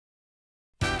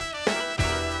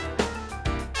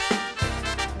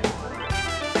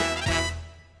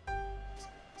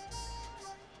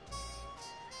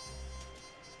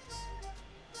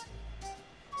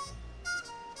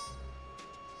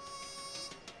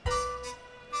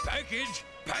package.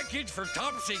 Package for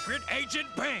top secret Agent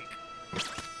Pink.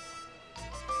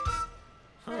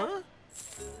 Huh?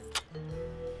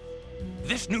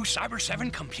 This new Cyber 7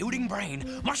 computing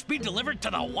brain must be delivered to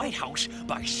the White House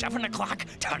by 7 o'clock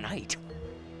tonight.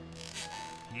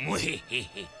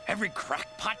 Every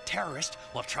crackpot terrorist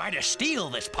will try to steal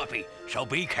this puppy, so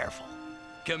be careful.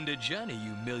 Come to Johnny,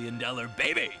 you $1 million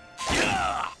baby.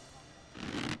 Yeah!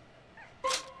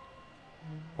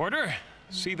 Porter,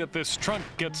 see that this trunk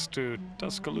gets to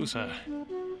Tuscaloosa.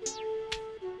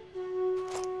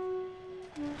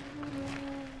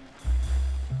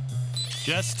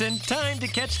 Just in time to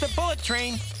catch the bullet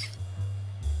train.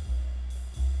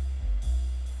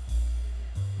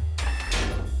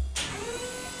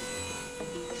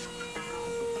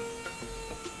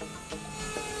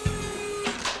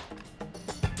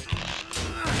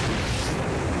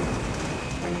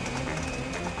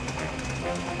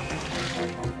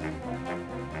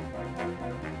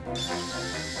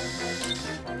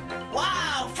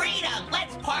 Wow, freedom!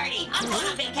 Let's party! I'm going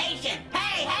on vacation!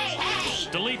 Hey, hey,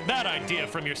 hey! Delete that idea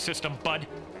from your system, bud.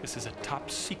 This is a top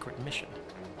secret mission.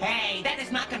 Hey, that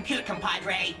does not compute,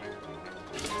 compadre.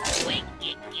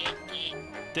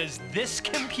 Does this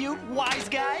compute, wise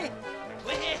guy?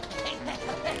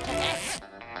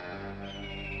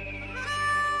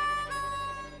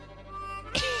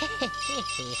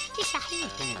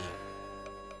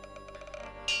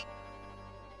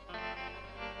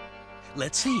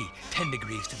 Let's see, 10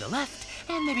 degrees to the left,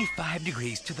 and maybe 5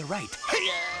 degrees to the right.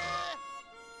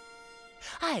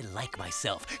 I like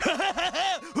myself.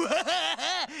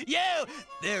 Yo,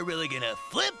 they're really gonna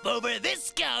flip over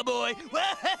this cowboy.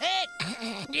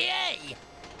 Yay!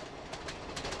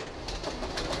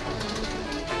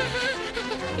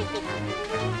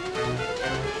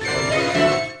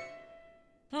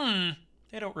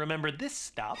 I don't remember this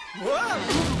stop. Whoa!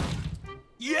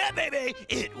 Yeah, baby,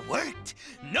 it worked.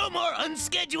 No more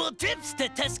unscheduled trips to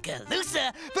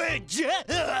Tuscaloosa for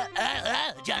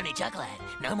Johnny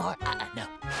Chucklehead. No more, no.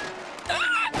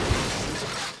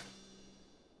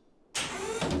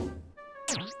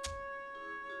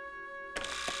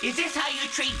 Is this how you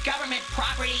treat government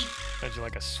property? How'd you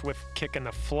like a swift kick in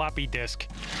the floppy disk?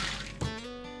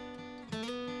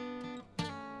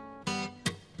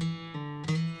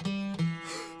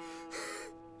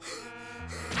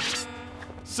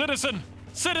 Citizen!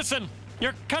 Citizen!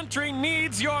 Your country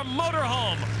needs your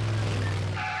motorhome!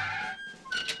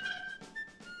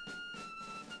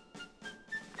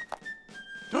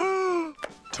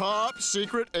 Top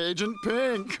Secret Agent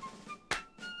Pink.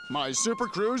 My super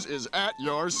cruise is at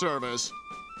your service.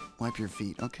 Wipe your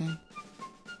feet, okay?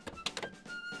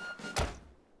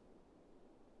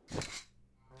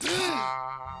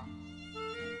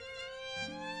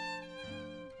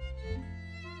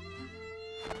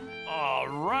 All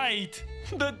right!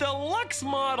 The deluxe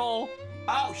model!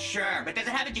 Oh, sure, but does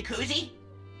it have a jacuzzi?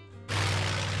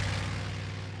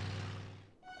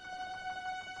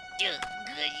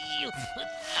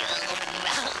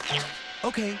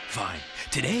 Okay, fine.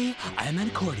 Today, I'm an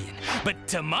accordion. But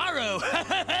tomorrow,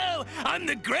 I'm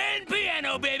the grand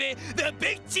piano, baby! The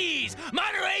big cheese!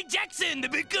 Monterey Jackson, the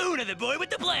big kahuna, the boy with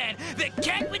the plan, the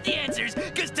cat with the answers,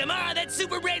 because tomorrow that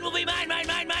super brain will be mine, mine,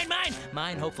 mine, mine, mine!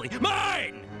 Mine, hopefully.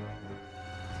 Mine!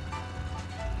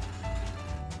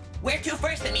 Where to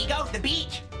first, amigo? The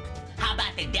beach? How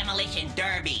about the demolition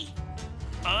derby?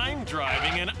 I'm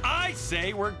driving and I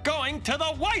say we're going to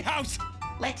the White House!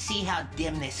 Let's see how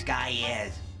dim this guy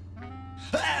is.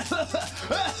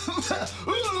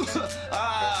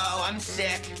 Oh, I'm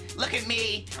sick. Look at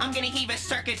me. I'm gonna heave a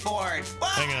circuit board.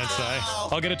 Hang on, Si.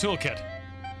 I'll get a toolkit.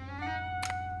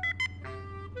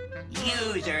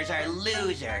 Users are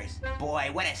losers.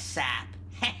 Boy, what a sap.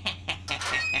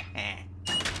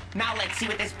 Now let's see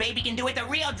what this baby can do with the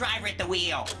real driver at the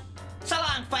wheel. So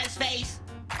long, Fuzzface.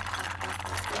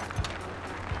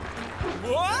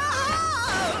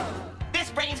 Whoa!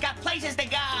 This brain's got places to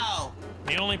go.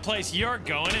 The only place you're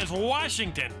going is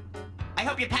Washington. I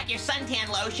hope you pack your suntan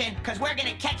lotion, because we're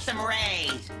gonna catch some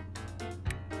rays.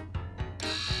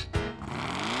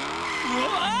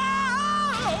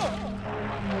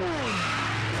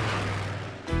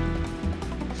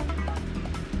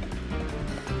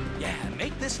 Yeah,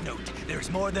 make this note.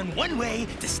 There's more than one way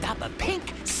to stop a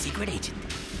pink secret agent.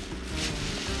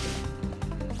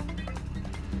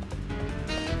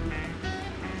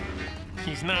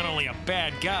 He's not only a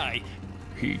bad guy,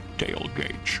 he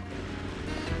tailgates.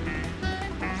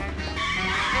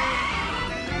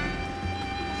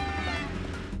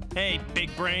 Hey,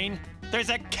 big brain. There's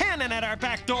a cannon at our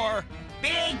back door.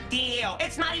 Big deal.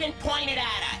 It's not even pointed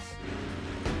at us.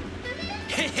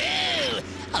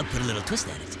 I'll put a little twist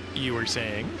at it. You were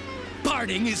saying?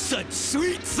 Parting is such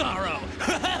sweet sorrow.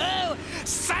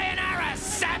 Sayonara,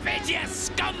 savage, you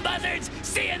scumbuzzards!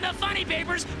 See you in the funny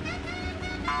papers.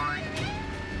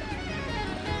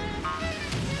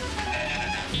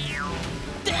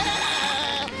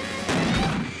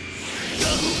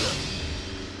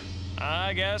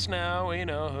 I guess now we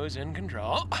know who's in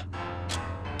control.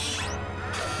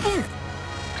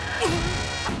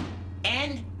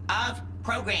 End of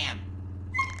program.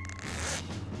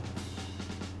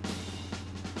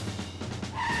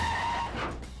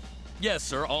 Yes,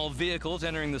 sir. All vehicles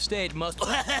entering the state must...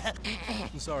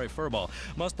 Sorry, Furball.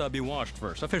 Must be washed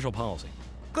first. Official policy.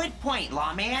 Good point,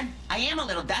 lawman. I am a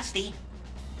little dusty.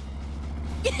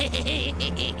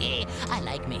 I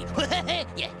like me.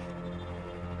 Yeah.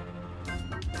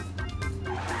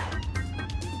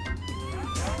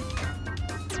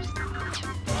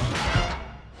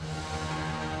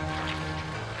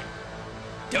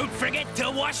 Don't forget to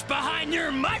wash behind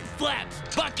your mud flaps,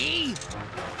 Bucky!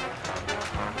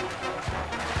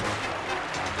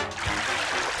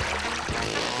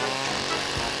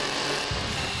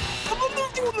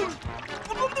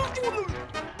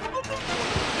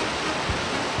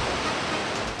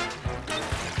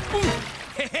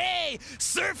 Hey,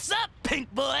 surf's up,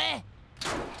 Pink Boy!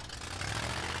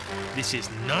 This is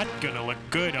not gonna look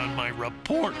good on my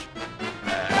report.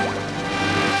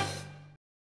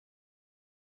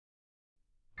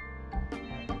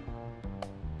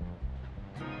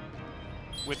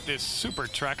 With this super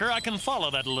tracker, I can follow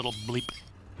that little bleep.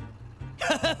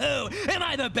 Am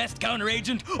I the best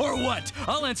counteragent or what?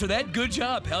 I'll answer that. Good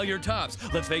job, pal. You're tops.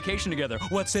 Let's vacation together.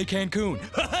 What say Cancun?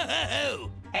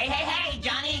 Hey,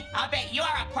 Johnny. I'll bet you're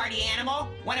a party animal.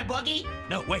 Want a boogie?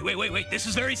 No, wait. This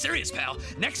is very serious, pal.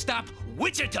 Next stop,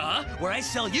 Wichita, where I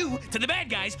sell you to the bad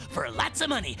guys for lots of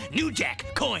money. New Jack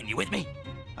coin. You with me?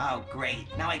 Oh, great.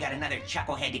 Now I got another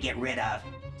chucklehead to get rid of.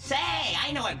 Say,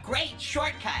 I know a great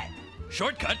shortcut.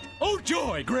 Shortcut? Oh,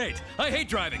 joy. Great. I hate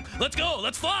driving. Let's go.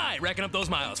 Let's fly. Racking up those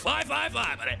miles. Fly,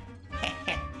 buddy.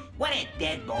 What a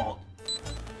deadbolt.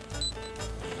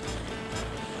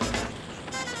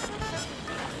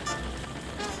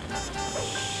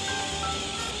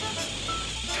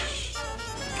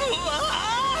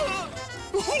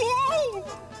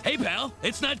 Hey, pal.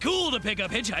 It's not cool to pick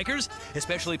up hitchhikers,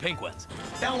 especially pink ones.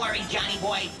 Don't worry, Johnny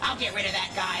boy. I'll get rid of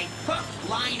that guy. Hook,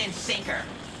 line, and sinker.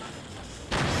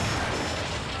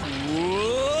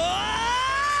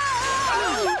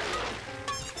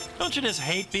 Don't you just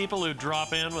hate people who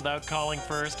drop in without calling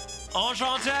first?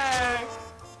 Enchanté!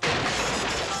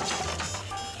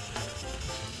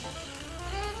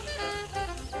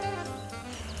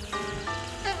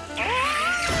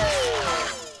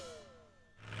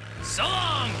 So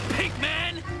long, Pink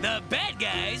Man! The bad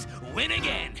guys win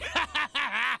again!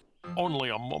 Only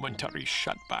a momentary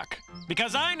shutback.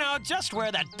 Because I know just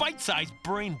where that bite-sized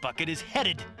brain bucket is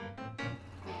headed.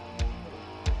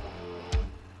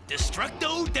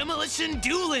 Destructo, demolition,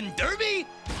 duel, and derby?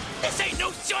 This ain't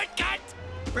no shortcut!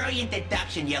 Brilliant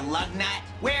deduction, you lugnut.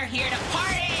 We're here to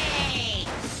party!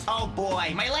 Oh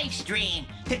boy, my life's dream,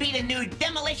 to be the new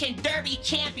Demolition Derby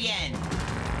champion.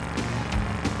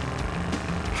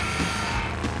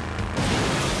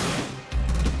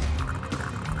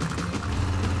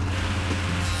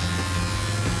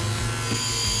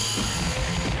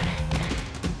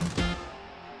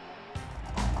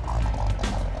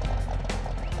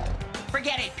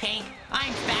 Forget it, Pink.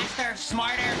 I'm faster,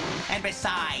 smarter, and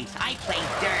besides, I play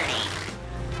dirty.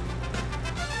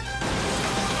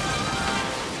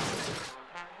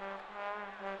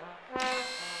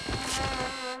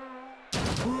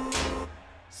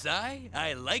 Sigh,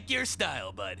 I like your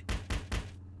style, bud.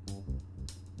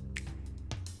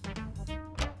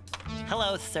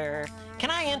 Hello, sir. Can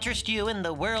I interest you in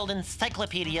the World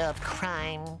Encyclopedia of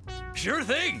Crime? Sure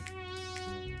thing.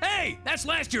 Hey, that's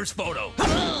last year's photo.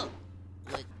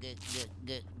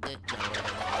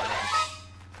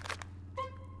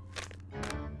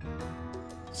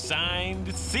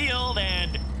 Signed, sealed,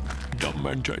 and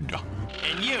demented.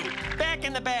 And you, back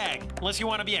in the bag. Unless you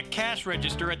want to be a cash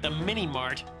register at the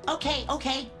mini-mart. Okay.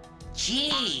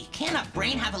 Gee, can't a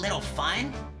brain have a little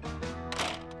fun?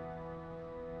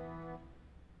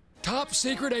 Top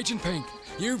Secret Agent Pink,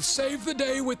 you've saved the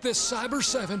day with this Cyber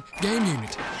 7 game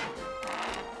unit.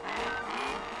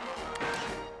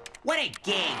 What a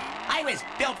gig. I was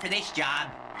built for this job.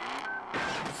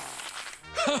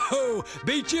 Ho-ho!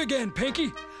 Beat you again,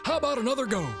 Pinky. How about another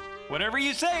go? Whatever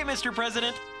you say, Mr.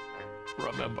 President.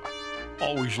 Remember,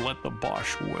 always let the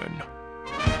boss win.